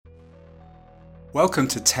Welcome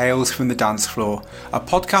to Tales from the Dance Floor, a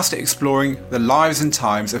podcast exploring the lives and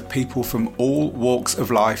times of people from all walks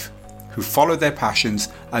of life who followed their passions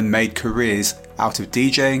and made careers out of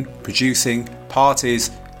DJing, producing,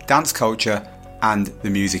 parties, dance culture and the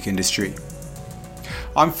music industry.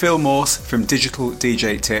 I'm Phil Morse from Digital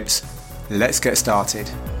DJ Tips. Let's get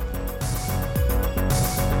started.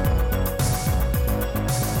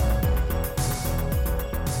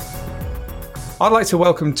 I'd like to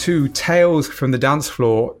welcome to Tales from the Dance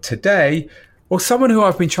Floor today, someone who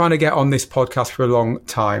I've been trying to get on this podcast for a long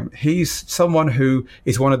time. He's someone who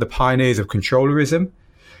is one of the pioneers of controllerism,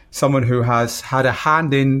 someone who has had a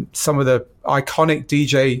hand in some of the iconic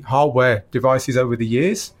DJ hardware devices over the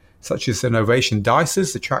years, such as the Novation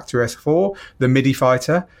Dicers, the Traktor S4, the MIDI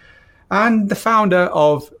Fighter, and the founder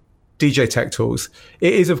of DJ Tech Tools.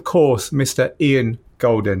 It is, of course, Mr. Ian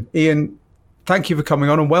Golden. Ian, thank you for coming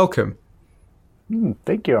on and welcome.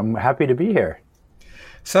 Thank you. I'm happy to be here.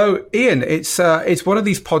 So, Ian, it's one of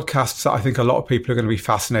these podcasts that I think a lot of people are going to be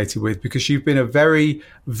fascinated with because you've been a very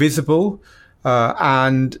visible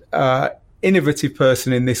and innovative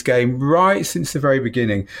person in this game right since the very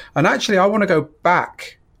beginning. And actually, I want to go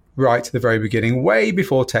back right to the very beginning, way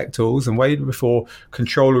before Tech Tools and way before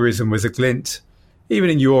controllerism was a glint, even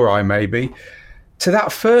in your eye maybe, to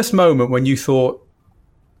that first moment when you thought,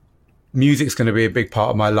 music's going to be a big part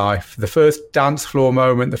of my life. The first dance floor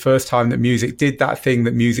moment, the first time that music did that thing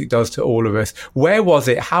that music does to all of us. Where was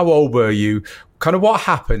it? How old were you? Kind of what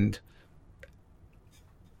happened?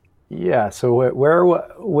 Yeah. So where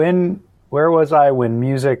was I when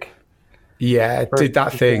music? Yeah, did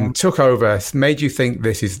that thing, took over, made you think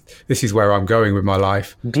this is where I'm going with my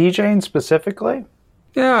life. DJing specifically?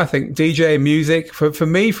 Yeah, I think DJ music. For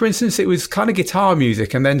me, for instance, it was kind of guitar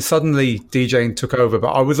music, and then suddenly DJing took over. But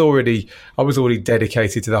I was already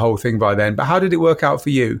dedicated to the whole thing by then. But how did it work out for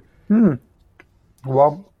you?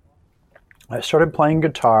 Well, I started playing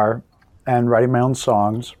guitar and writing my own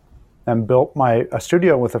songs, and built a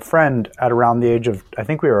studio with a friend at around the age of, I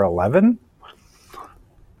think we were 11,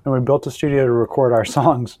 and we built a studio to record our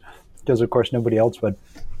songs because, of course, nobody else would.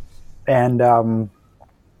 And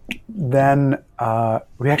then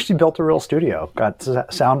we actually built a real studio, got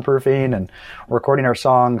soundproofing and recording our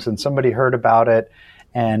songs, and somebody heard about it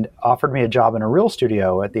and offered me a job in a real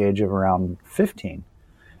studio at the age of around 15.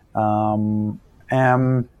 And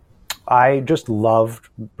I just loved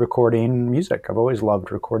recording music. I've always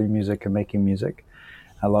loved recording music and making music.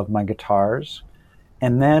 I loved my guitars.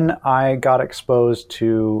 And then I got exposed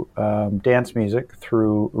to dance music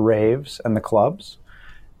through raves and the clubs,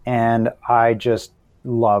 and I just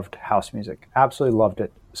loved house music, absolutely loved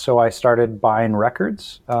it. So I started buying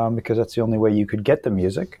records because that's the only way you could get the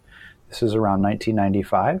music. This is around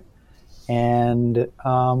 1995. And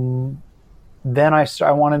then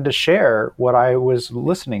I wanted to share what I was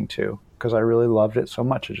listening to because I really loved it so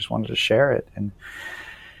much. I just wanted to share it. And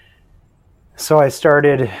so I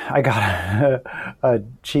got a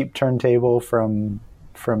cheap turntable from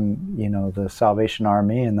the Salvation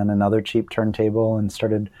Army, and then another cheap turntable, and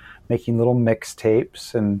started making little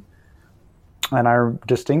mixtapes, and I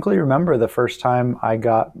distinctly remember the first time I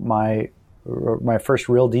got my first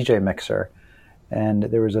real DJ mixer, and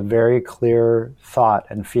there was a very clear thought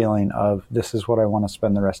and feeling of this is what I want to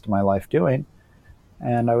spend the rest of my life doing.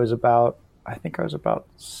 And I think I was about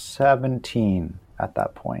 17 at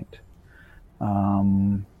that point,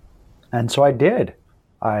 and so I did.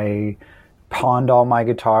 I pawned all my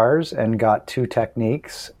guitars and got 2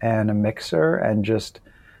 Techniques and a mixer, and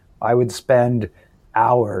I would spend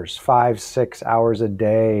hours, 5-6 hours a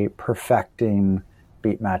day perfecting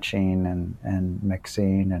beat matching and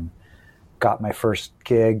mixing, and got my first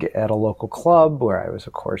gig at a local club where I was,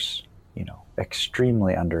 of course,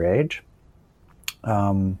 extremely underage.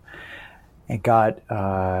 And got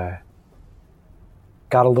a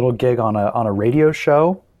little gig on a radio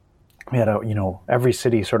show. We had every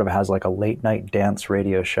city sort of has like a late night dance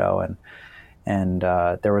radio show, and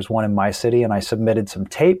there was one in my city, and I submitted some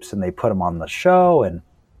tapes, and they put them on the show, and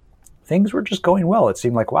things were just going well. It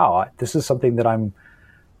seemed like, wow, this is something that I'm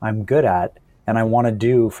good at, and I want to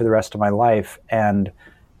do for the rest of my life. And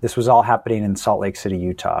this was all happening in Salt Lake City,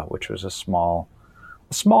 Utah, which was a small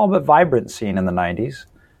but vibrant scene in the 90s.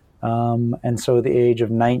 And so at the age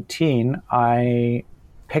of 19, I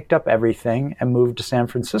picked up everything and moved to San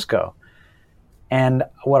Francisco. And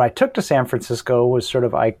what I took to San Francisco was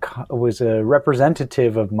was a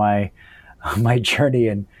representative of my journey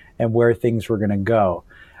and where things were going to go.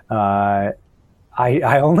 I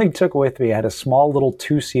only took with me, I had a small little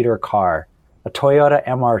 2-seater car, a Toyota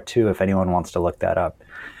MR2, if anyone wants to look that up.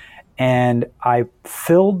 And I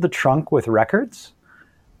filled the trunk with records,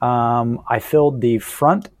 I filled the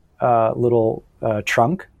front little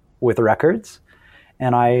trunk with records,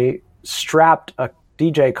 and I strapped a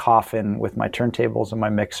DJ coffin with my turntables and my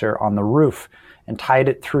mixer on the roof and tied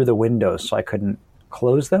it through the windows so I couldn't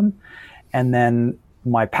close them. And then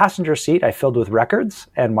my passenger seat I filled with records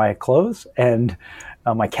and my clothes and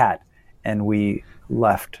my cat, and we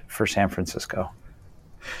left for San Francisco.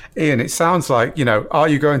 Ian, it sounds like, Are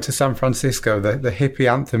You Going to San Francisco? The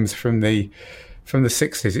hippie anthems from the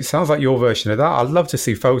 60s. It sounds like your version of that. I'd love to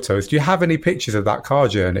see photos. Do you have any pictures of that car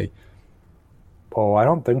journey? Oh, I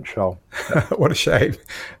don't think so. What a shame.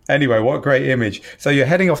 Anyway, what a great image. So you're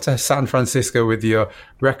heading off to San Francisco with your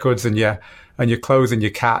records and your clothes and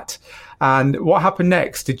your cat. And what happened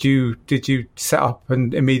next? Did you set up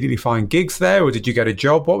and immediately find gigs there, or did you get a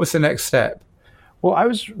job? What was the next step? Well, I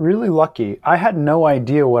was really lucky. I had no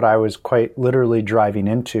idea what I was quite literally driving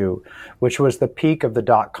into, which was the peak of the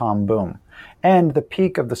dot-com boom and the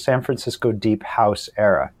peak of the San Francisco deep house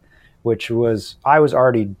era, which was, I was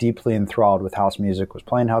already deeply enthralled with house music, was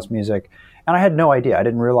playing house music, and I had no idea. I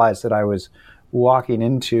didn't realize that I was walking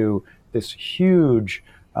into this huge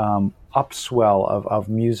upswell of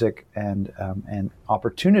music and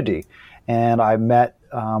opportunity. And I met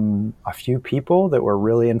a few people that were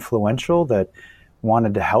really influential that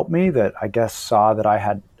wanted to help me, that I guess saw that I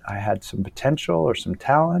had some potential or some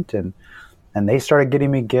talent, and they started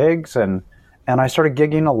getting me gigs, and I started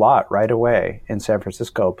gigging a lot right away in San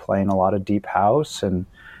Francisco, playing a lot of deep house and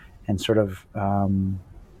sort of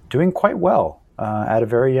doing quite well at a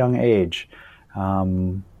very young age.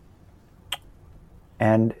 And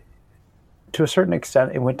to a certain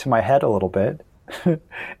extent, it went to my head a little bit.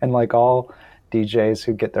 And like all DJs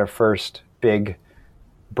who get their first big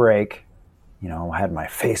break, I had my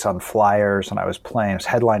face on flyers and I was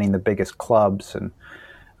headlining the biggest clubs, and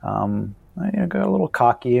I got a little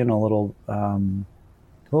cocky and a little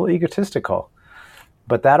egotistical.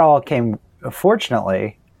 But that all came,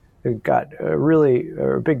 fortunately, it got a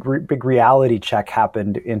big reality check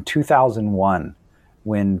happened in 2001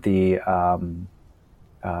 when the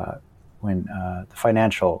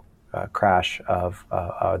financial crash of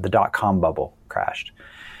the dot-com bubble crashed.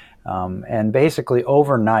 And basically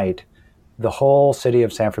overnight, the whole city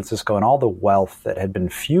of San Francisco and all the wealth that had been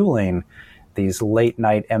fueling these late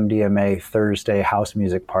night MDMA Thursday house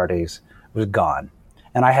music parties was gone.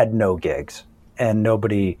 And I had no gigs, and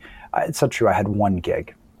it's so true, I had one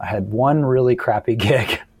gig. I had one really crappy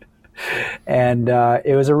gig. And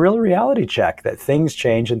it was a real reality check that things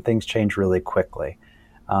change, and things change really quickly.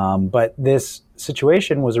 But this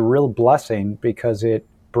situation was a real blessing because it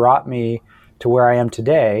brought me to where I am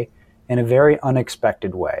today in a very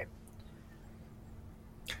unexpected way.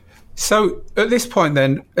 So at this point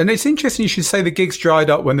then, and it's interesting you should say the gigs dried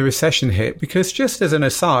up when the recession hit, because just as an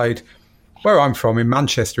aside, where I'm from in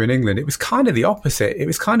Manchester in England, it was kind of the opposite. It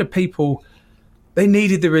was kind of people, they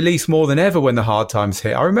needed the release more than ever when the hard times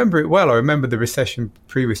hit. I remember it well. I remember the recession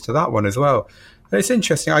previous to that one as well. And it's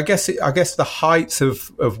interesting. I guess the heights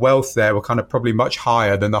of wealth there were kind of probably much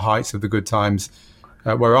higher than the heights of the good times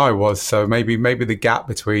where I was. So maybe the gap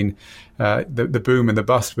between the boom and the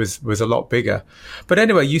bust was a lot bigger. But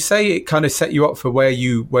anyway, you say it kind of set you up for where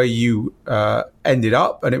you ended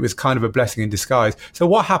up, and it was kind of a blessing in disguise. So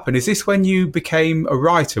what happened? Is this when you became a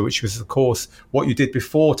writer, which was, of course, what you did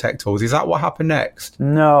before Tech Talks? Is that what happened next?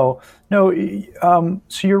 No.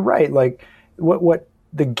 So you're right. Like what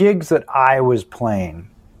the gigs that I was playing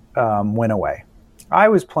went away. I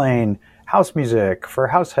was playing house music for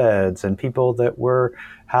house heads and people that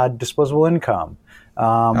had disposable income.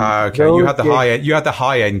 Okay, you had the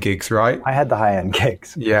high end gigs, right? I had the high end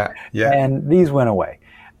gigs. Yeah. And these went away.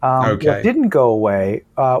 Okay. What didn't go away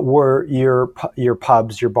were your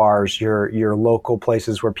pubs, your bars, your local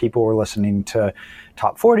places where people were listening to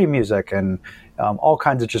top 40 music and all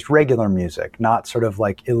kinds of just regular music, not sort of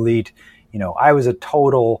like elite. I was a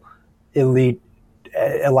total elite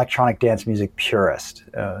electronic dance music purist,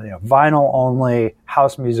 vinyl only,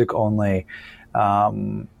 house music only.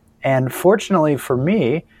 And fortunately for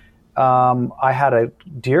me, I had a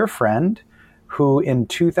dear friend who in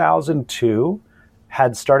 2002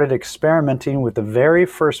 had started experimenting with the very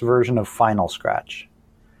first version of Final Scratch.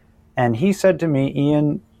 And he said to me,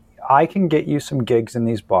 Ian, I can get you some gigs in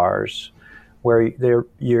these bars where they're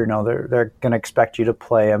going to expect you to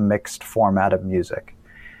play a mixed format of music.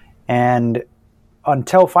 And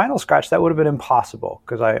until Final Scratch, that would have been impossible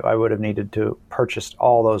because I would have needed to purchase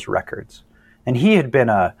all those records. And he had been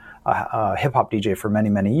a hip-hop DJ for many,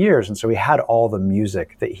 many years, and so he had all the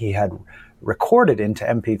music that he had recorded into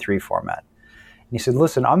MP3 format. And he said,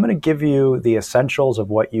 listen, I'm going to give you the essentials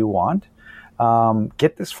of what you want.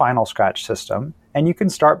 Get this Final Scratch system and you can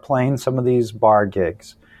start playing some of these bar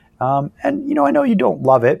gigs. And, you know, I know you don't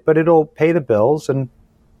love it, but it'll pay the bills. And,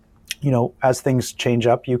 you know, as things change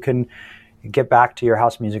up, you can get back to your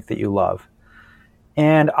house music that you love.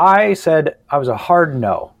 And I said I was a hard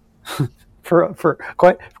no for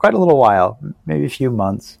quite a little while, maybe a few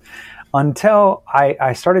months, until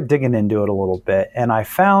I started digging into it a little bit. And I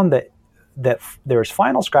found that there's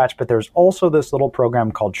Final Scratch, but there's also this little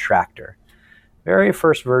program called Traktor, very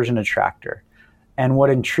first version of Traktor. And what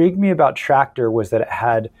intrigued me about Traktor was that it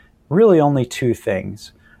had really only two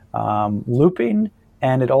things, looping,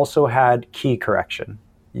 and it also had key correction.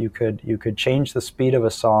 You could change the speed of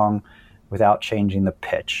a song without changing the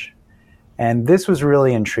pitch. And this was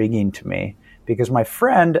really intriguing to me because my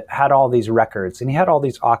friend had all these records and he had all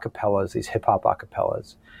these acapellas, these hip hop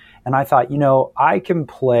acapellas. And I thought, you know, I can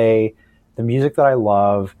play the music that I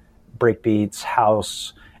love, breakbeats,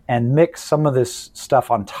 house, and mix some of this stuff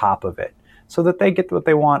on top of it so that they get what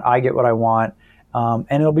they want, I get what I want, and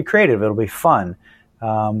it'll be creative, it'll be fun,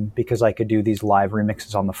 because I could do these live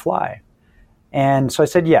remixes on the fly. And so I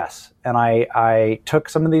said yes, and I took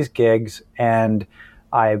some of these gigs, and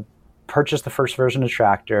I purchased the first version of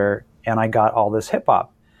Traktor, and I got all this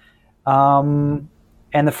hip-hop. And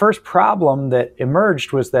the first problem that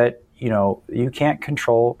emerged was that, you know, you couldn't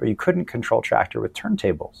control Traktor with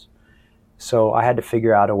turntables. So I had to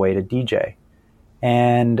figure out a way to DJ.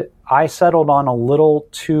 And I settled on a little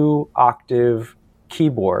 2-octave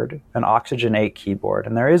keyboard, an Oxygen 8 keyboard.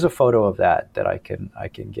 And there is a photo of that I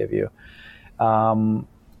can give you. And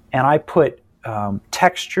I put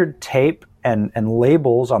textured tape and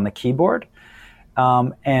labels on the keyboard,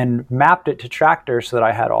 and mapped it to Traktor so that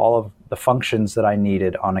I had all of the functions that I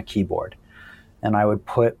needed on a keyboard. And I would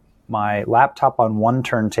put my laptop on one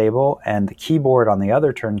turntable and the keyboard on the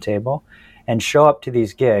other turntable and show up to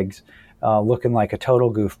these gigs looking like a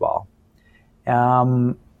total goofball.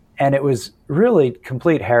 And it was really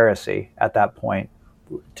complete heresy at that point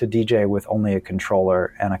to DJ with only a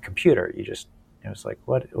controller and a computer. It was like,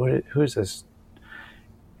 who is this?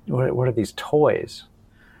 What are these toys?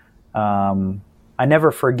 I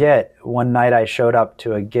never forget one night I showed up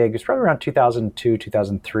to a gig. It was probably around 2002,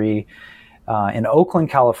 2003 in Oakland,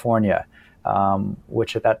 California,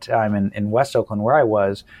 which at that time in West Oakland, where I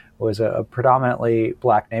was a predominantly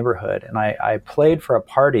black neighborhood. And I played for a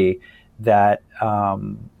party that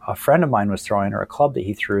a friend of mine was throwing, or a club that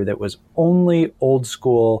he threw, that was only old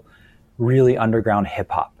school, really underground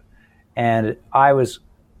hip hop. And I was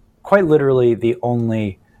quite literally the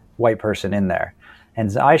only white person in there.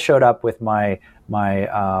 And I showed up with my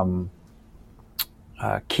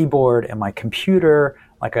keyboard and my computer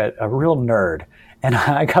like a real nerd. And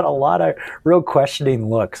I got a lot of real questioning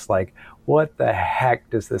looks like, what the heck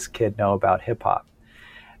does this kid know about hip hop?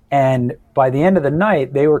 And by the end of the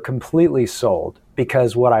night, they were completely sold,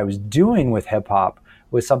 because what I was doing with hip hop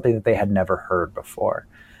was something that they had never heard before.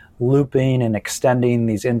 Looping and extending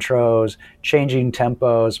these intros, changing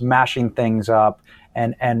tempos, mashing things up,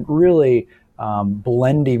 and really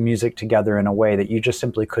blending music together in a way that you just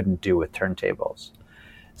simply couldn't do with turntables.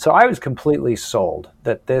 So I was completely sold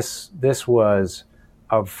that this was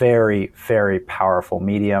a very, very powerful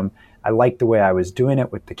medium. I liked the way I was doing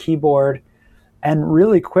it with the keyboard. And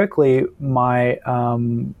really quickly, my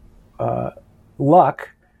luck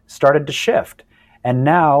started to shift. And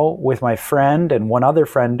now, with my friend and one other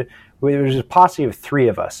friend, there was a posse of 3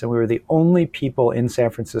 of us, and we were the only people in San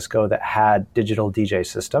Francisco that had digital DJ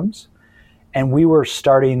systems. And we were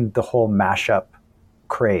starting the whole mashup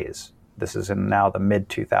craze. This is in now the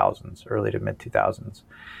mid-2000s, early to mid-2000s.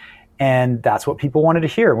 And that's what people wanted to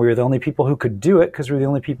hear. We were the only people who could do it because we were the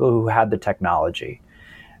only people who had the technology.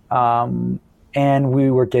 And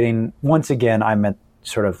we were getting, once again, I'm at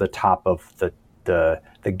sort of the top of the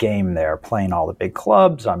game there, playing all the big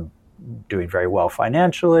clubs. I'm doing very well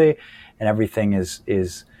financially, and everything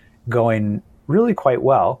is going really quite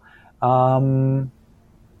well. And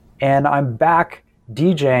I'm back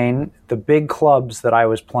DJing the big clubs that I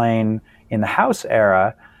was playing in the house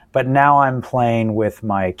era, but now I'm playing with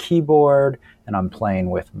my keyboard, and I'm playing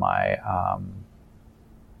with my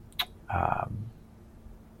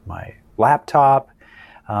my laptop.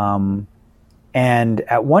 And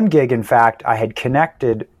at one gig, in fact, I had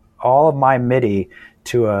connected all of my MIDI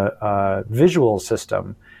to a visual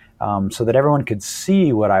system so that everyone could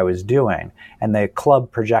see what I was doing. And the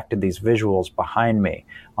club projected these visuals behind me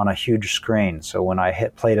on a huge screen. So when I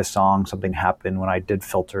played a song, something happened. When I did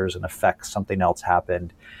filters and effects, something else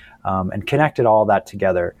happened. And connected all that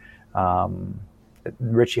together.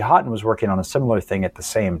 Richie Houghton was working on a similar thing at the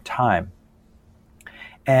same time.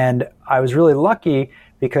 And I was really lucky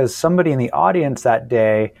because somebody in the audience that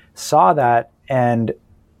day saw that and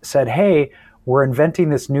said, hey, we're inventing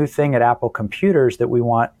this new thing at Apple Computers that we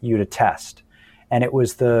want you to test. And it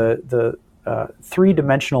was the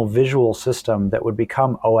three-dimensional visual system that would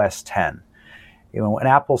become OS X. When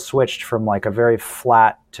Apple switched from like a very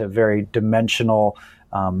flat to very dimensional,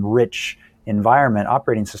 rich environment,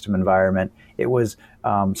 operating system environment, it was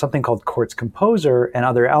something called Quartz Composer and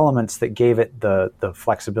other elements that gave it the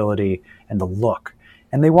flexibility and the look.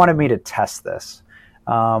 And they wanted me to test this.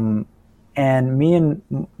 And me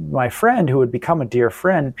and my friend, who had become a dear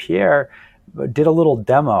friend, Pierre, did a little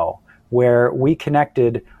demo where we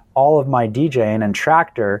connected all of my DJing and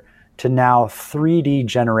Traktor to now 3D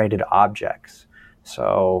generated objects.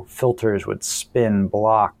 So filters would spin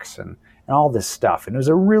blocks and all this stuff. And it was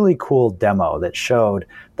a really cool demo that showed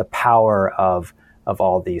the power of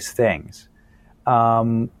all these things.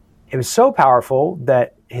 It was so powerful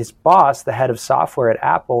that his boss, the head of software at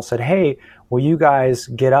Apple, said, hey, will you guys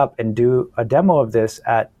get up and do a demo of this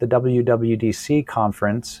at the WWDC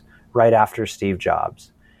conference right after Steve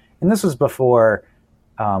Jobs? And this was before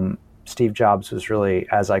Steve Jobs was really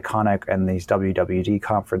as iconic, and these WWD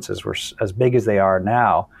conferences were as big as they are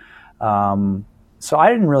now. So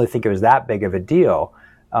I didn't really think it was that big of a deal,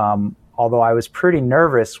 although I was pretty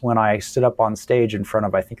nervous when I stood up on stage in front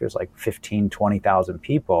of, I think it was like 15, 20,000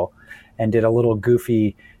 people and did a little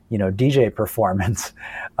goofy, DJ performance.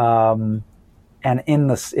 And in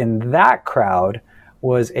that crowd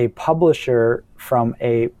was a publisher from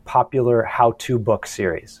a popular how-to book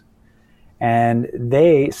series. And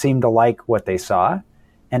they seemed to like what they saw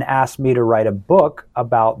and asked me to write a book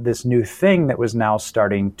about this new thing that was now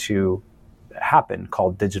starting to happen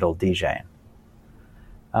called digital DJing.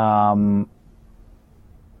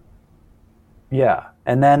 Yeah.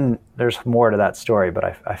 And then there's more to that story, but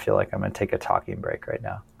I feel like I'm going to take a talking break right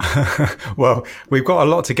now. Well, we've got a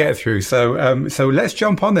lot to get through. So let's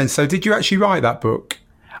jump on then. So did you actually write that book?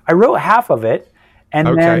 I wrote half of it. And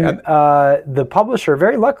then the publisher,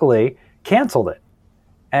 very luckily, canceled it.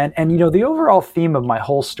 And the overall theme of my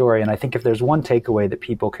whole story, and I think if there's one takeaway that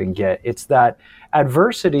people can get, it's that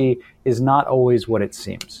adversity is not always what it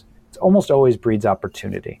seems. It almost always breeds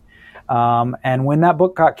opportunity. And when that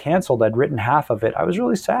book got canceled, I'd written half of it. I was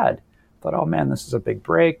really sad. I thought, oh man, this is a big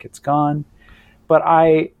break. It's gone. But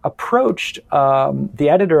I approached the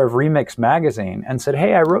editor of Remix Magazine and said,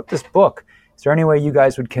 hey, I wrote this book. Is there any way you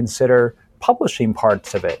guys would consider publishing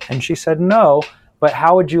parts of it? And she said, no, but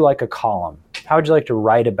how would you like a column? How would you like to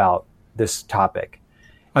write about this topic?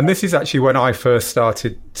 And this is actually when I first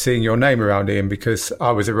started seeing your name around, Ian, because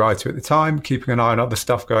I was a writer at the time, keeping an eye on other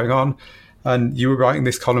stuff going on. And you were writing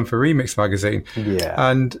this column for Remix Magazine. Yeah.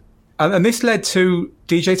 And this led to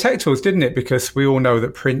DJ Tech Tools, didn't it? Because we all know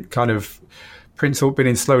that print's all been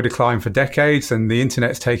in slow decline for decades and the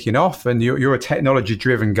internet's taking off, and you're a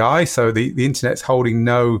technology-driven guy, so the internet's holding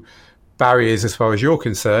no barriers as far as you're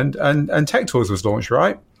concerned. And Tech Tools was launched,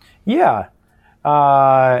 right? Yeah.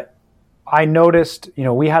 I noticed,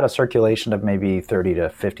 we had a circulation of maybe 30 to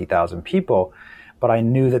 50,000 people, but I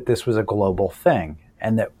knew that this was a global thing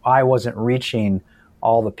and that I wasn't reaching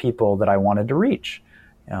all the people that I wanted to reach.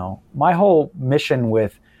 My whole mission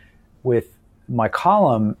with my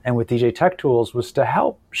column and with DJ Tech Tools was to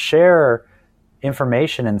help share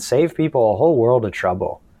information and save people a whole world of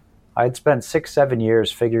trouble. I'd spent 6-7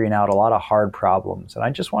 years figuring out a lot of hard problems, and I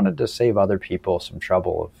just wanted to save other people some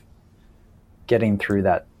trouble of getting through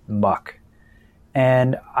that muck.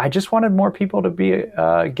 And I just wanted more people to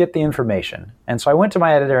get the information. And so I went to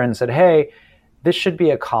my editor and said, hey, this should be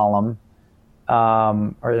a column,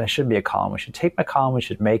 or it shouldn't be a column. We should take my column, we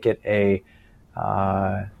should make it a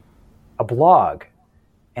blog.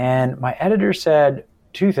 And my editor said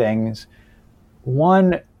two things.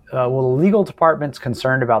 One, the legal department's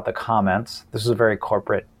concerned about the comments. This is a very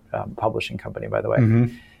corporate publishing company, by the way.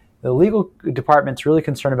 Mm-hmm. The legal department's really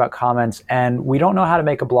concerned about comments, and we don't know how to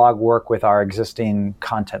make a blog work with our existing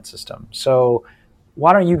content system. So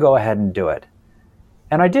why don't you go ahead and do it?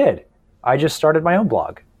 And I did. I just started my own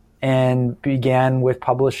blog and began with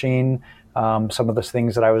publishing some of the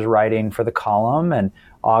things that I was writing for the column and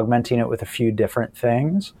augmenting it with a few different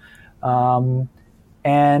things.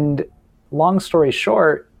 And long story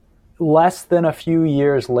short, less than a few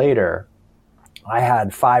years later, I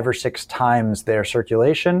had 5 or 6 times their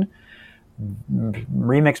circulation.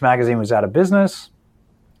 Remix Magazine was out of business,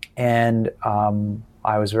 and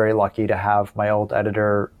I was very lucky to have my old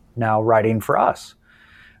editor now writing for us.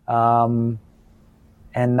 And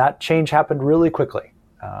that change happened really quickly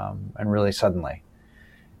and really suddenly.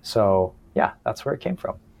 So, yeah, that's where it came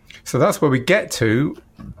from. So that's where we get to.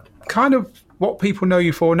 Kind of what people know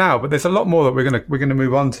you for now, but there's a lot more that we're gonna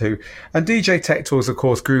move on to. And DJ Tech Tools, of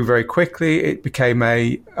course, grew very quickly. It became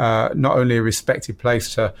a not only a respected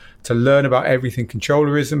place to learn about everything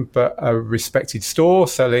controllerism, but a respected store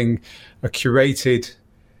selling a curated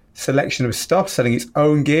selection of stuff, selling its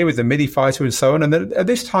own gear with the MIDI fighter and so on. And then at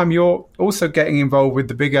this time, you're also getting involved with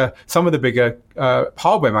some of the bigger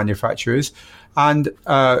hardware manufacturers. And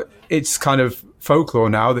it's kind of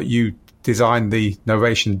folklore now that you design the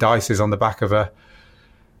Novation dices on the back of a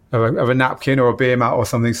napkin or a beer mat or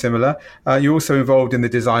something similar. You're also involved in the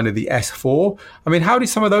design of the S4. I mean, how did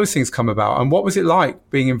some of those things come about? And what was it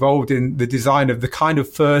like being involved in the design of the kind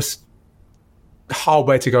of first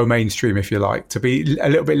hardware to go mainstream, if you like, to be a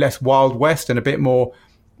little bit less Wild West and a bit more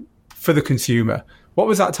for the consumer? What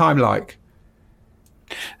was that time like?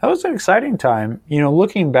 That was an exciting time.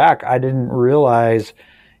 Looking back, I didn't realize,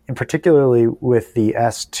 and particularly with the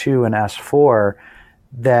S2 and S4,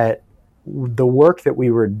 that the work that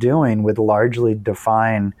we were doing would largely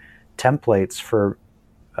define templates for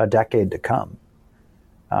a decade to come.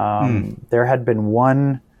 There had been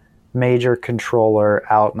one major controller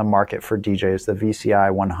out in the market for DJs, the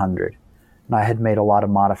VCI 100. And I had made a lot of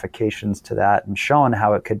modifications to that and shown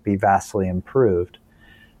how it could be vastly improved.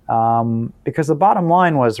 Because the bottom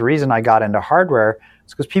line was, the reason I got into hardware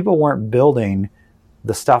is because people weren't building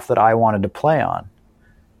the stuff that I wanted to play on.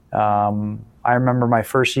 I remember my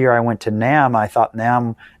first year I went to NAMM. I thought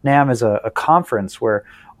NAMM is a conference where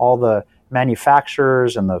all the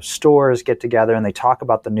manufacturers and the stores get together and they talk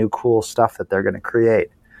about the new cool stuff that they're going to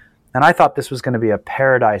create. And I thought this was going to be a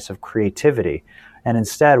paradise of creativity. And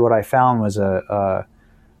instead, what I found was a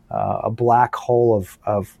black hole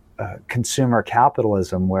of consumer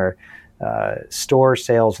capitalism where store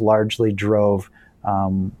sales largely drove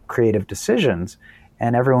creative decisions,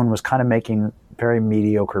 and everyone was kind of making very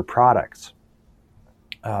mediocre products.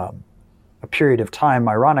 A period of time,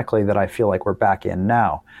 ironically, that I feel like we're back in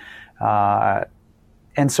now.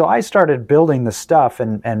 And so I started building the stuff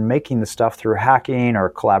and making the stuff through hacking or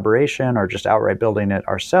collaboration or just outright building it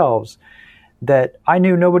ourselves that I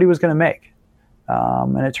knew nobody was going to make.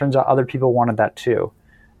 And it turns out other people wanted that too.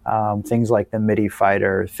 Things like the MIDI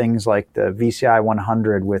fighter, things like the VCI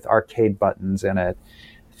 100 with arcade buttons in it,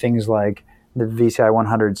 things like the VCI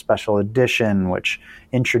 100 Special Edition, which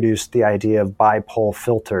introduced the idea of bipole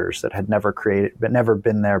filters that had never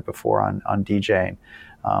been there before on DJing.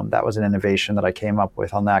 That was an innovation that I came up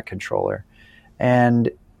with on that controller.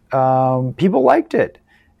 And people liked it.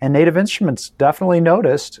 And Native Instruments definitely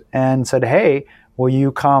noticed and said, hey, will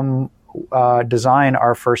you come design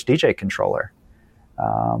our first DJ controller?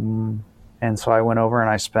 And so I went over and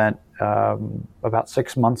I spent about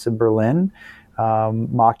 6 months in Berlin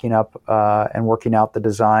mocking up and working out the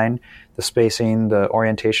design, the spacing, the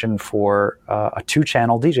orientation for a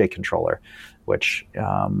 2-channel DJ controller, which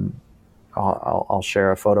I'll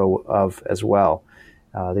share a photo of as well,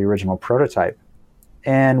 the original prototype.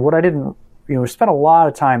 And what I didn't, spent a lot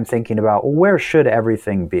of time thinking about, well, where should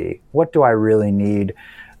everything be? What do I really need?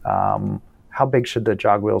 How big should the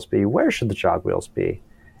jog wheels be? Where should the jog wheels be?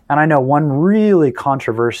 And I know one really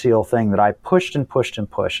controversial thing that I pushed and pushed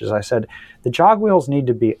and pushed is I said, the jog wheels need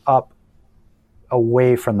to be up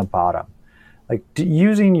away from the bottom. Like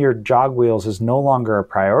using your jog wheels is no longer a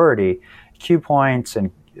priority. Cue points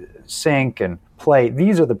and sync and play,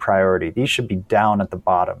 these are the priority. These should be down at the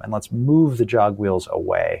bottom, and let's move the jog wheels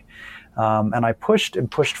away. And I pushed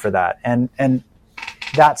and pushed for that. And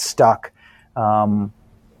that stuck,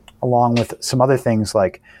 along with some other things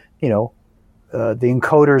like, the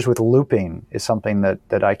encoders with looping is something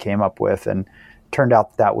that I came up with, and turned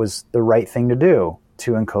out that was the right thing to do.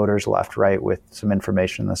 2 encoders left, right, with some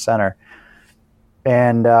information in the center.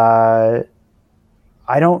 And I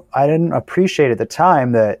didn't appreciate at the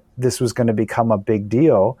time that this was going to become a big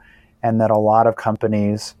deal, and that a lot of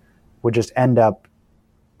companies would just end up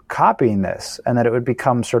copying this, and that it would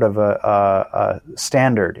become sort of a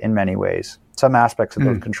standard in many ways. Some aspects of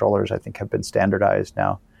those controllers, I think, have been standardized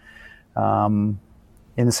now.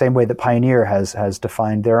 In the same way that Pioneer has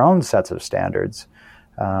defined their own sets of standards,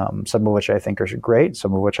 some of which I think are great,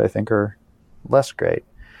 some of which I think are less great.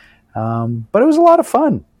 But it was a lot of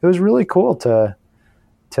fun. It was really cool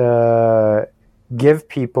to give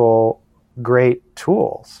people great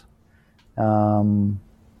tools.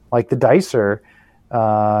 Like the Dicer,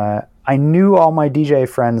 I knew all my DJ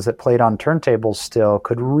friends that played on turntables still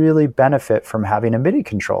could really benefit from having a MIDI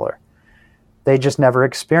controller. They just never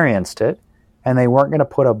experienced it, and they weren't going to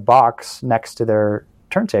put a box next to their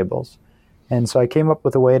turntables. And so I came up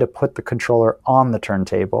with a way to put the controller on the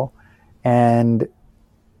turntable, and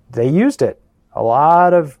they used it. A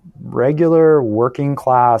lot of regular working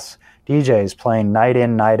class DJs playing night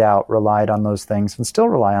in, night out relied on those things and still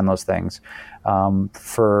rely on those things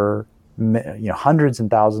for hundreds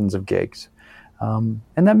and thousands of gigs. And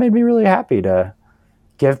that made me really happy to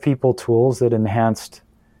give people tools that enhanced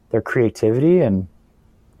their creativity and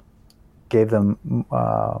gave them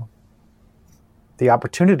the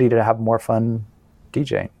opportunity to have more fun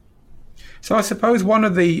DJing. So I suppose one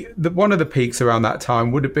of the peaks around that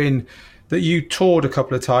time would have been that you toured a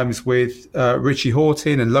couple of times with Richie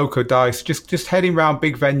Hawtin and Loco Dice, just heading around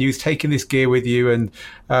big venues, taking this gear with you, and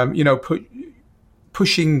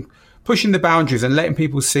pushing the boundaries and letting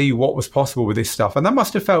people see what was possible with this stuff. And that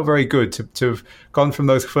must have felt very good to have gone from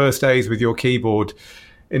those first days with your keyboard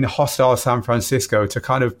in hostile San Francisco to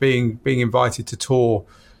kind of being invited to tour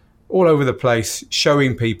all over the place,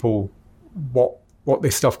 showing people what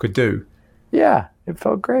this stuff could do. Yeah, it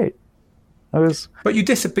felt great. But you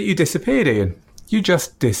disappeared, Ian. You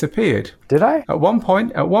just disappeared. Did I? At one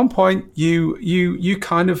point, you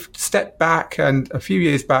kind of stepped back, and a few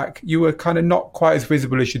years back, you were kind of not quite as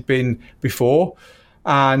visible as you'd been before,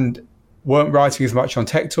 and weren't writing as much on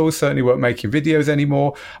Tech Tools, certainly weren't making videos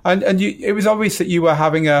anymore. And it was obvious that you were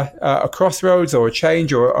having a crossroads or a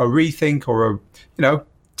change or a rethink or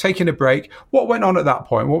taking a break. What went on at that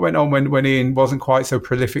point? What went on when Ian wasn't quite so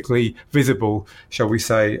prolifically visible, shall we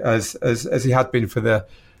say, as he had been for the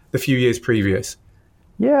few years previous?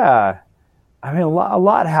 Yeah. I mean, a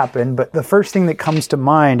lot happened, but the first thing that comes to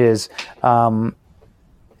mind is having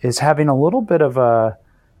a little bit of a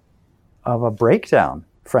breakdown,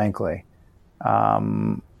 frankly. I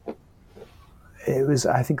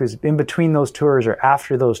think it was in between those tours or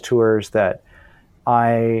after those tours that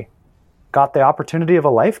I got the opportunity of a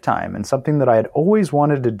lifetime and something that I had always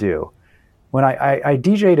wanted to do. When I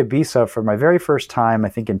DJ'd Ibiza for my very first time, I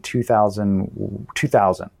think in 2000,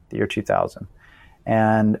 the year 2000.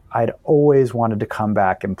 And I'd always wanted to come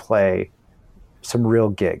back and play some real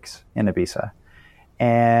gigs in Ibiza.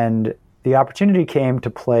 And the opportunity came to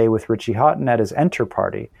play with Richie Hawtin at his Enter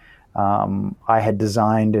party. I had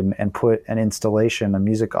designed and put an installation, a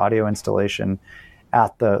music audio installation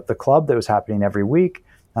at the club that was happening every week.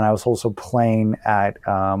 And I was also playing at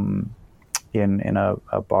in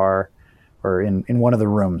a bar or in one of the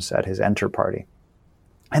rooms at his Enter party.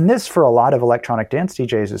 And this, for a lot of electronic dance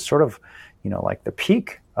DJs, is sort of, like the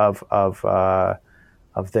peak of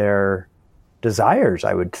their desires,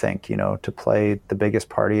 I would think, to play the biggest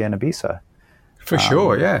party in Ibiza. For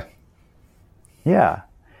sure, yeah. Yeah.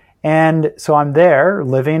 And so I'm there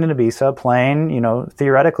living in Ibiza, playing,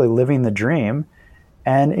 theoretically living the dream,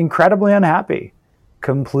 and incredibly unhappy,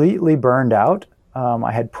 completely burned out.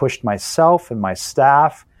 I had pushed myself and my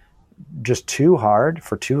staff just too hard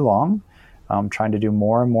for too long, trying to do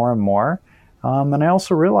more and more and more. And I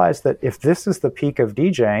also realized that if this is the peak of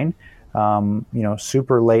DJing,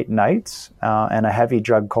 super late nights and a heavy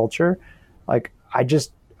drug culture, I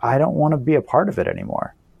don't want to be a part of it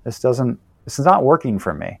anymore. This is not working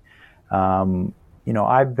for me.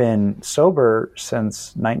 I've been sober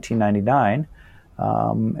since 1999,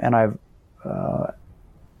 and I've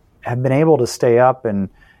have been able to stay up and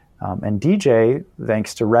DJ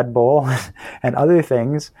thanks to Red Bull and other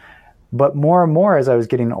things. But more and more as I was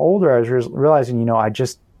getting older, I was realizing,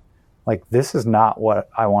 this is not what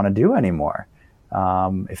I want to do anymore.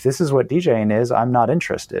 If this is what DJing is, I'm not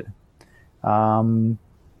interested. And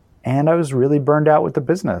I was really burned out with the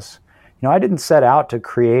business. I didn't set out to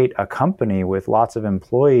create a company with lots of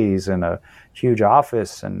employees and a huge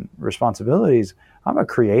office and responsibilities. I'm a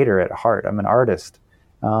creator at heart. I'm an artist.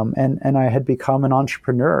 And I had become an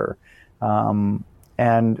entrepreneur, and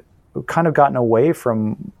kind of gotten away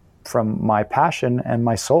from my passion and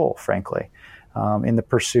my soul, frankly, in the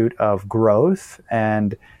pursuit of growth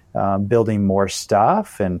and building more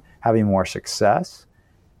stuff and having more success.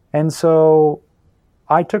 And so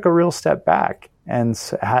I took a real step back and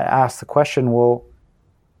asked the question, well,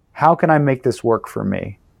 how can I make this work for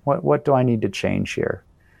me? What do I need to change here?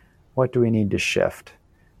 What do we need to shift?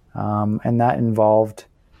 And that involved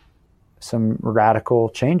some radical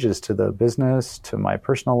changes to the business, to my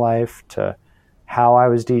personal life, to how I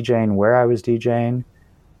was DJing, where I was DJing.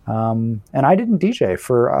 And I didn't DJ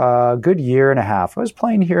for a good year and a half. I was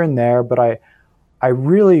playing here and there, but I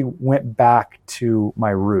really went back to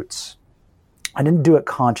my roots. I didn't do it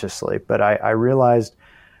consciously, but I realized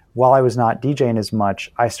while I was not DJing as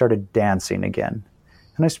much, I started dancing again.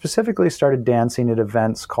 And I specifically started dancing at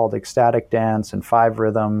events called Ecstatic Dance and Five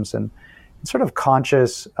Rhythms and sort of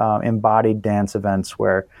conscious, embodied dance events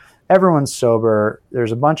where everyone's sober,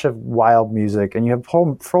 there's a bunch of wild music, and you have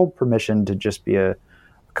full permission to just be a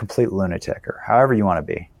complete lunatic or however you want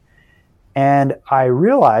to be. And I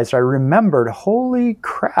remembered, holy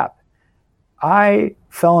crap, I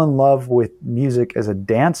fell in love with music as a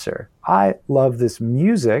dancer. I love this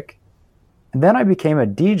music. And then I became a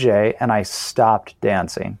DJ and I stopped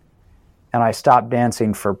dancing. And I stopped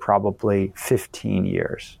dancing for probably 15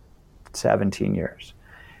 years, 17 years.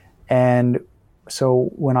 And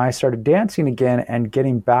so when I started dancing again and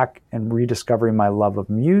getting back and rediscovering my love of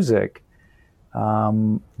music,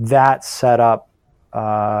 that set up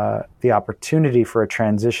the opportunity for a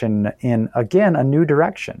transition in, again, a new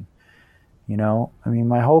direction. You know, I mean,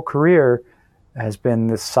 my whole career has been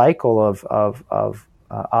this cycle of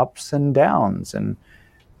ups and downs, and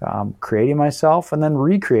creating myself and then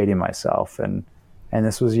recreating myself, and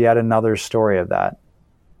this was yet another story of that.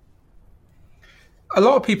 A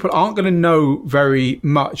lot of people aren't going to know very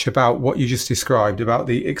much about what you just described, about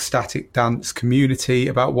the ecstatic dance community,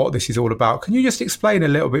 about what this is all about. Can you just explain a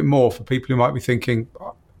little bit more for people who might be thinking,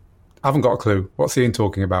 I haven't got a clue, what's Ian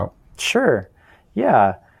talking about? Sure.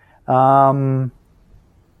 Yeah. Well,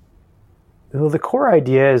 the core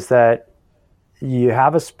idea is that you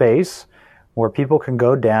have a space where people can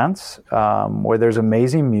go dance, where there's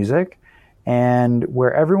amazing music, and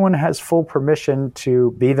where everyone has full permission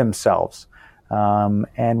to be themselves,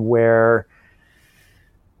 and where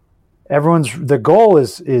the goal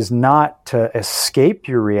is not to escape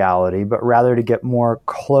your reality, but rather to get more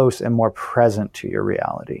close and more present to your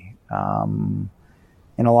reality.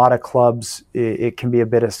 In a lot of clubs, it can be a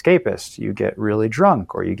bit escapist. You get really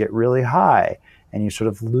drunk or you get really high and you sort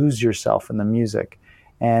of lose yourself in the music.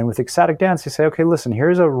 And with ecstatic dance, you say, okay, listen,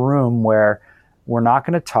 here's a room where we're not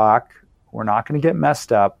going to talk, we're not going to get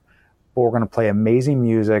messed up, but we're going to play amazing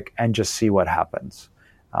music and just see what happens.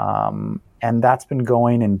 And that's been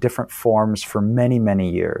going in different forms for many,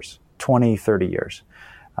 many years, 20, 30 years.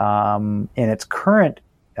 In its current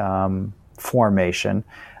formation,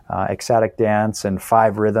 ecstatic dance and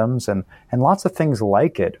 5 rhythms and lots of things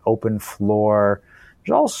like it, open floor.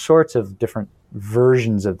 There's all sorts of different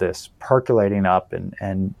versions of this percolating up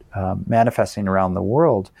and manifesting around the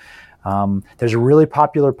world. There's a really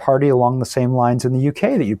popular party along the same lines in the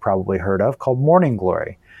UK that you probably heard of called Morning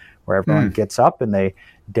Glory, where everyone gets up and they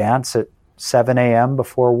dance at 7 a.m.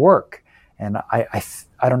 before work. And I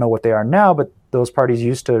don't know what they are now, but those parties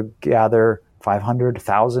used to gather 500,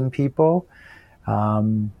 1,000 people.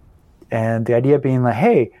 And the idea being like,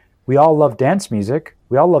 hey, we all love dance music.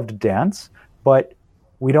 We all love to dance, but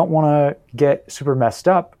we don't want to get super messed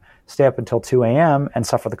up, stay up until 2 a.m. and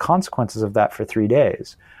suffer the consequences of that for 3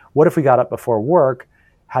 days. What if we got up before work,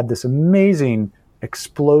 had this amazing,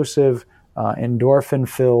 explosive,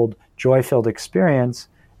 endorphin-filled, joy-filled experience,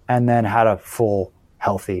 and then had a full,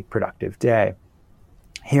 healthy, productive day?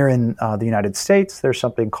 Here in the United States, there's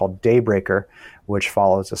something called Daybreaker, which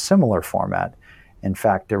follows a similar format. In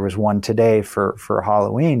fact, there was one today for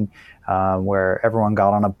Halloween where everyone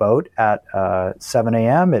got on a boat at 7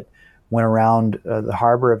 a.m. It went around the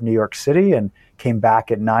harbor of New York City and came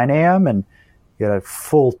back at 9 a.m. and you had a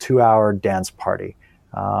full 2-hour dance party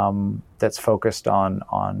that's focused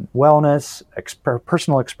on wellness,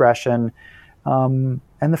 personal expression, and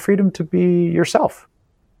the freedom to be yourself.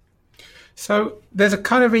 So there's a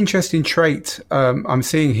kind of interesting trait I'm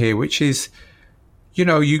seeing here, which is, you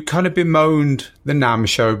know, you kind of bemoaned the NAMM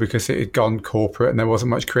show because it had gone corporate and there wasn't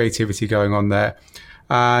much creativity going on there.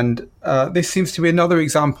 And this seems to be another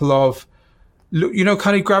example of, you know,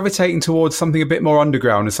 kind of gravitating towards something a bit more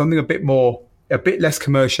underground and something a bit less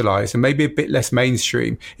commercialized and maybe a bit less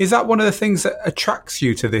mainstream. Is that one of the things that attracts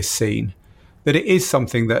you to this scene? That it is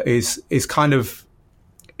something that is kind of,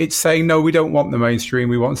 it's saying, no, we don't want the mainstream,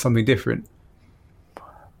 we want something different?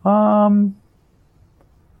 I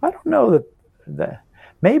don't know that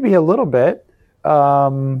maybe a little bit.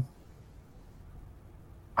 I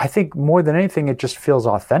think more than anything, it just feels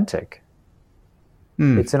authentic.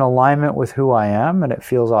 It's in alignment with who I am, and it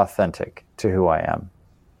feels authentic to who I am.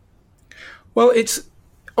 Well, it's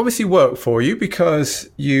obviously worked for you because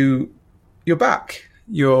you're back.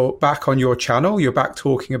 You're back on your channel. You're back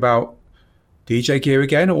talking about DJ gear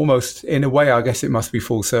again, almost in a way. I guess it must be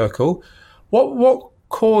full circle. What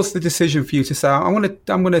caused the decision for you to say, I'm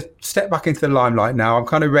going to step back into the limelight now? I'm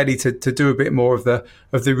kind of ready to do a bit more of the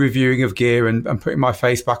reviewing of gear and putting my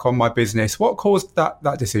face back on my business. What caused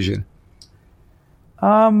that decision?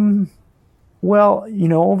 Well, you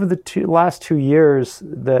know, over the last 2 years,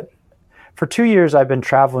 for 2 years I've been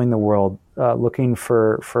traveling the world, looking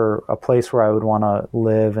for a place where I would want to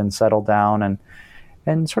live and settle down,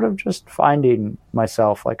 and sort of just finding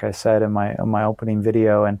myself, like I said in my opening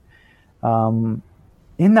video. And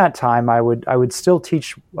in that time, I would still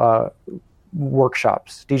teach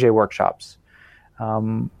workshops, DJ workshops,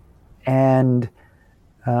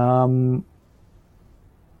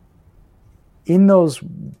 in those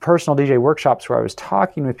personal DJ workshops where I was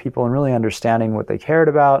talking with people and really understanding what they cared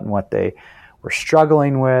about and what they were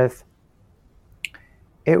struggling with,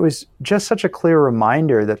 it was just such a clear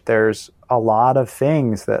reminder that there's a lot of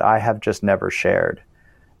things that I have just never shared,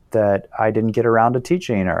 that I didn't get around to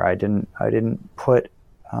teaching, or I didn't put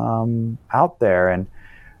out there,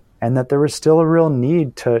 and that there was still a real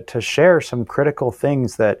need to share some critical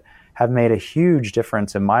things that have made a huge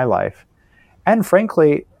difference in my life. And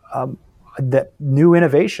frankly, that new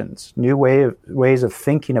innovations, new ways of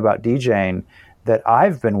thinking about DJing that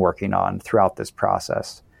I've been working on throughout this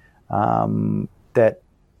process, that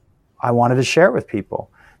I wanted to share with people.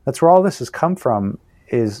 That's where all this has come from,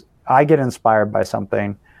 is I get inspired by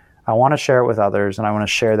something, I want to share it with others, and I want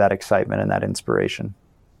to share that excitement and that inspiration.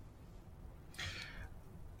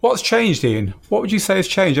 What's changed, Ian? What would you say has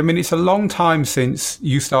changed? I mean, it's a long time since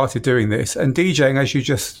you started doing this, and DJing, as you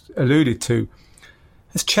just alluded to,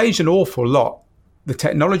 has changed an awful lot. The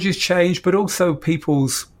technology's changed, but also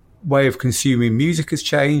people's way of consuming music has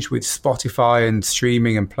changed with Spotify and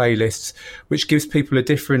streaming and playlists, which gives people a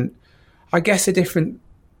different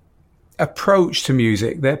approach to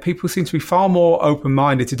music. There, people seem to be far more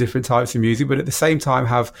open-minded to different types of music, but at the same time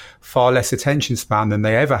have far less attention span than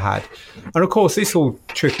they ever had. And of course, this all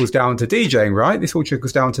trickles down to DJing, right? This all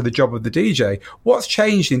trickles down to the job of the DJ. What's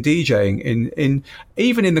changed in DJing in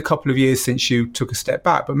even in the couple of years since you took a step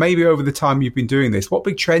back, but maybe over the time you've been doing this? What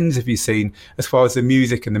big trends have you seen as far as the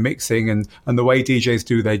music and the mixing and the way DJs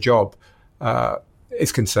do their job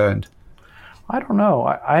is concerned? I don't know.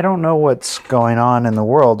 I don't know what's going on in the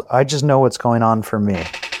world. I just know what's going on for me.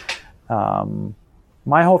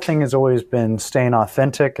 My whole thing has always been staying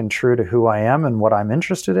authentic and true to who I am and what I'm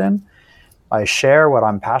interested in. I share what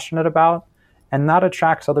I'm passionate about, and that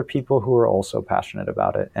attracts other people who are also passionate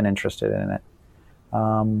about it and interested in it.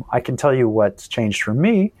 I can tell you what's changed for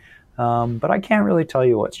me, but I can't really tell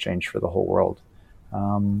you what's changed for the whole world.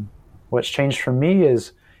 What's changed for me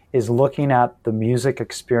is looking at the music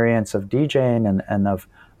experience of DJing and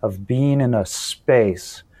of being in a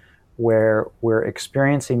space where we're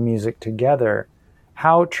experiencing music together,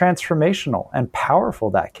 how transformational and powerful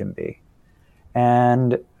that can be.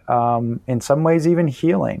 And in some ways even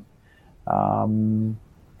healing.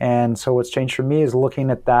 And so what's changed for me is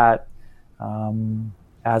looking at that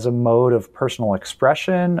as a mode of personal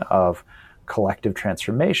expression, of collective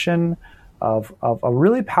transformation, of a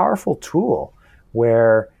really powerful tool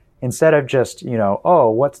where instead of just,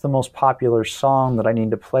 what's the most popular song that I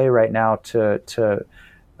need to play right now to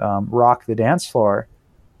rock the dance floor,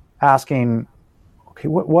 asking, okay,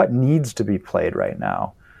 what needs to be played right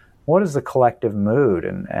now? What is the collective mood,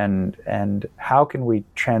 and how can we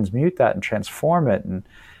transmute that and transform it? And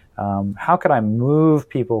how can I move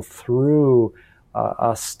people through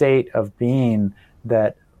a state of being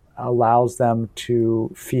that allows them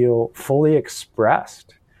to feel fully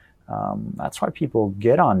expressed? That's why people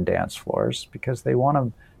get on dance floors, because they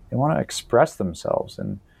want to express themselves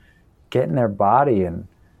and get in their body and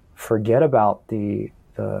forget about the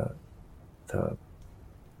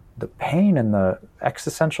pain and the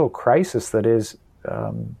existential crisis that is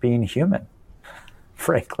being human,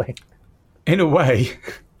 frankly. In a way,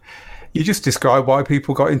 you just described why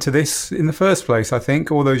people got into this in the first place, I think,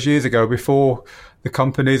 all those years ago, before the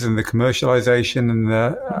companies and the commercialization and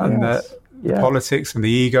the politics and the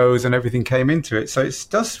egos and everything came into it. So it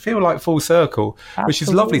does feel like full circle, Absolutely. Which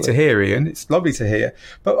is lovely to hear, Ian. It's lovely to hear.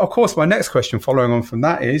 But of course, my next question following on from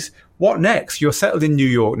that is, what next? You're settled in New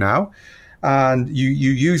York now, and you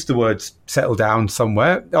used the word settle down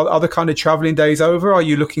somewhere. Are the kind of traveling days over? Are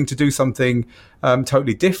you looking to do something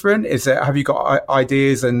totally different? Have you got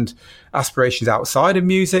ideas and aspirations outside of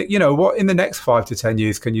music? What in the next 5 to 10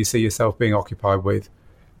 years can you see yourself being occupied with?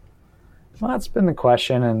 Well, that's been the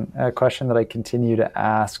question, and a question that I continue to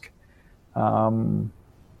ask.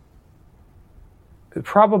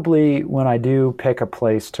 Probably when I do pick a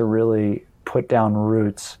place to really put down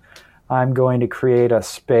roots, I'm going to create a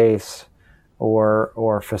space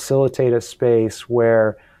or facilitate a space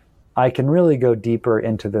where I can really go deeper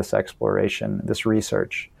into this exploration, this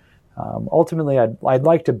research. Ultimately, I'd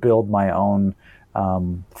like to build my own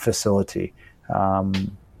facility,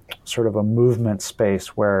 sort of a movement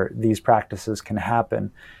space where these practices can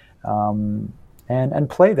happen, and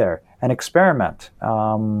play there and experiment.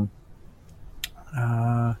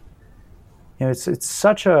 It's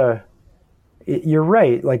such a. You're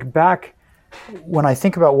right. Like back when I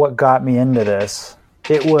think about what got me into this,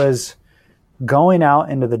 it was going out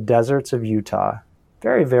into the deserts of Utah,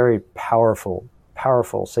 very, very powerful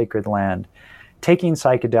sacred land, taking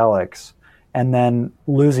psychedelics, and then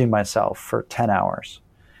losing myself for 10 hours.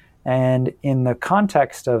 And in the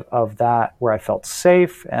context of that, where I felt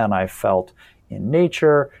safe and I felt in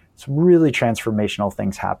nature, some really transformational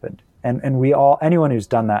things happened. And anyone who's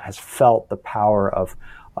done that has felt the power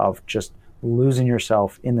of just losing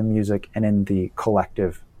yourself in the music and in the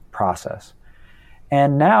collective process.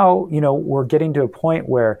 And now, we're getting to a point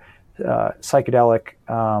where psychedelic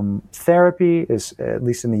therapy is, at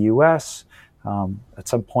least in the US, at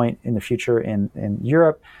some point in the future in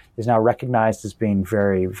Europe, is now recognized as being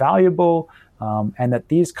very valuable, and that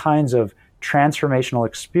these kinds of transformational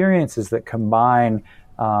experiences that combine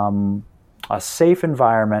a safe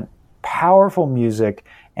environment, powerful music,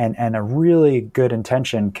 and a really good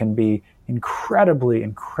intention can be incredibly,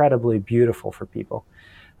 incredibly beautiful for people.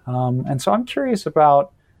 And so I'm curious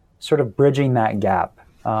about sort of bridging that gap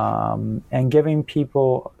and giving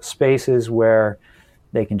people spaces where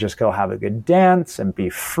they can just go have a good dance and be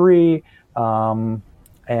free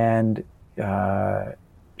and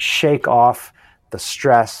shake off the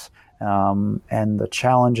stress and the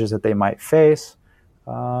challenges that they might face,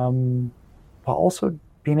 while also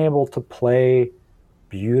being able to play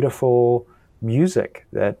beautiful music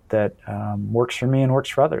that works for me and works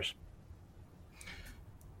for others.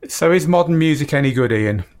 So is modern music any good,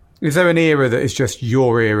 Ian? Is there an era that is just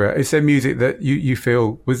your era? Is there music that you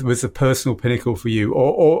feel was the personal pinnacle for you?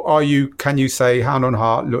 Or can you say hand on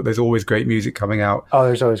heart, look, there's always great music coming out? Oh,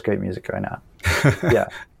 there's always great music going out. Yeah.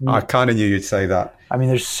 I kind of knew you'd say that. I mean,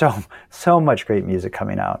 there's so much great music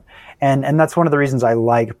coming out. And that's one of the reasons I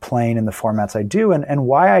like playing in the formats I do and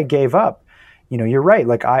why I gave up. You're right.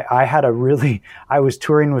 Like I was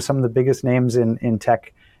touring with some of the biggest names in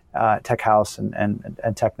tech house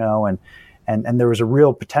and techno, and there was a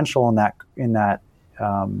real potential in that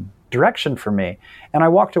direction for me. And I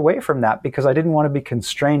walked away from that because I didn't want to be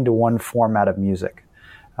constrained to one format of music.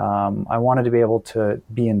 I wanted to be able to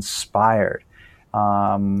be inspired.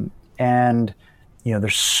 And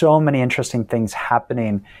there's so many interesting things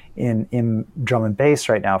happening in drum and bass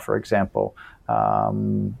right now, for example,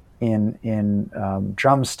 in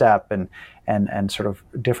drum step and sort of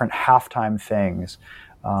different halftime things.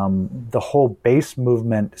 The whole bass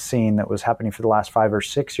movement scene that was happening for the last 5 or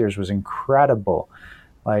 6 years was incredible.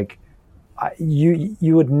 Like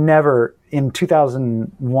you would never in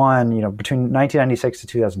 2001, between 1996 to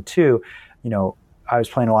 2002, I was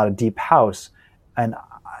playing a lot of deep house, and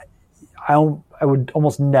I would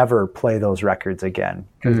almost never play those records again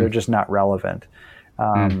because they're just not relevant.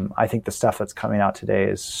 I think the stuff that's coming out today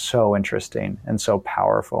is so interesting and so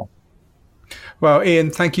powerful. Well,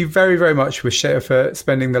 Ian, thank you very, very much for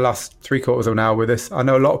spending the last 3/4 of an hour with us. I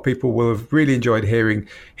know a lot of people will have really enjoyed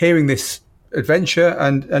hearing this adventure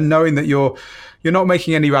and knowing that you're not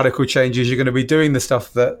making any radical changes. You're going to be doing the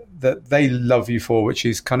stuff that they love you for, which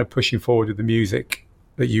is kind of pushing forward with the music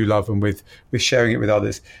that you love and with sharing it with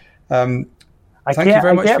others. Thank you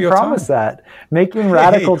very much for your time. I can't promise that. Making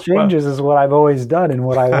radical changes is what I've always done and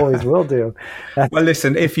what I always will do. Well,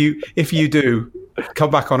 listen, if you do, come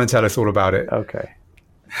back on and tell us all about it. Okay.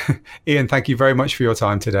 Ian, thank you very much for your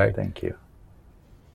time today. Thank you.